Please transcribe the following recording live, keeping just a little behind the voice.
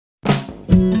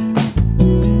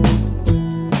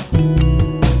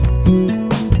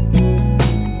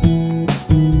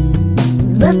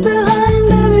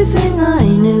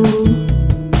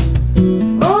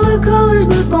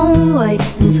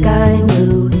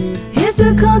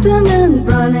continent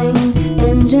running,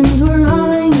 engines were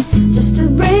humming just to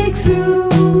break through.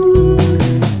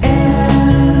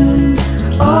 Antarctica,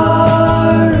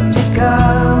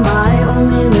 my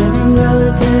only living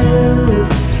relative.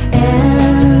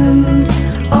 Antarctica,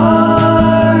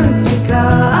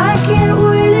 I can't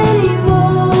wait anymore.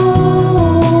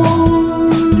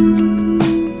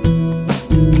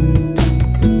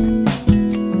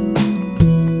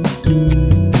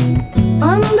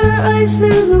 Under ice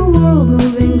there's a world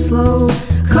moving slow,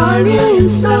 carnelian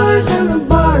stars and the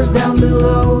bars down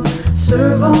below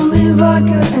serve only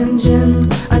vodka and gin.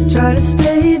 I try to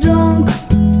stay drunk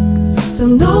so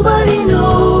nobody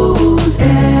knows.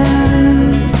 Antarctica,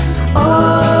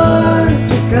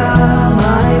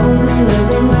 my only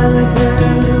living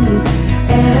relative.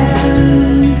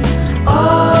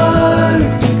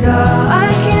 Antarctica, I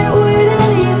can't wait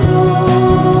anymore.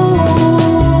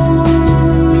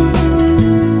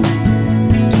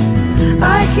 I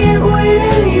can't wait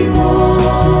anymore.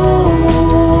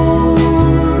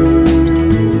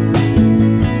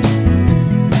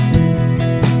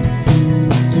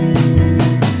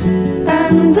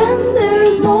 And then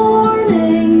there's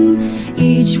morning,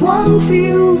 each one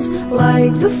feels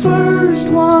like the first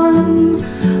one.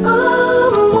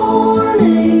 A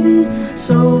morning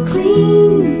so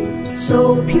clean,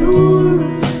 so pure,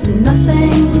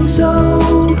 nothing so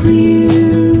clear.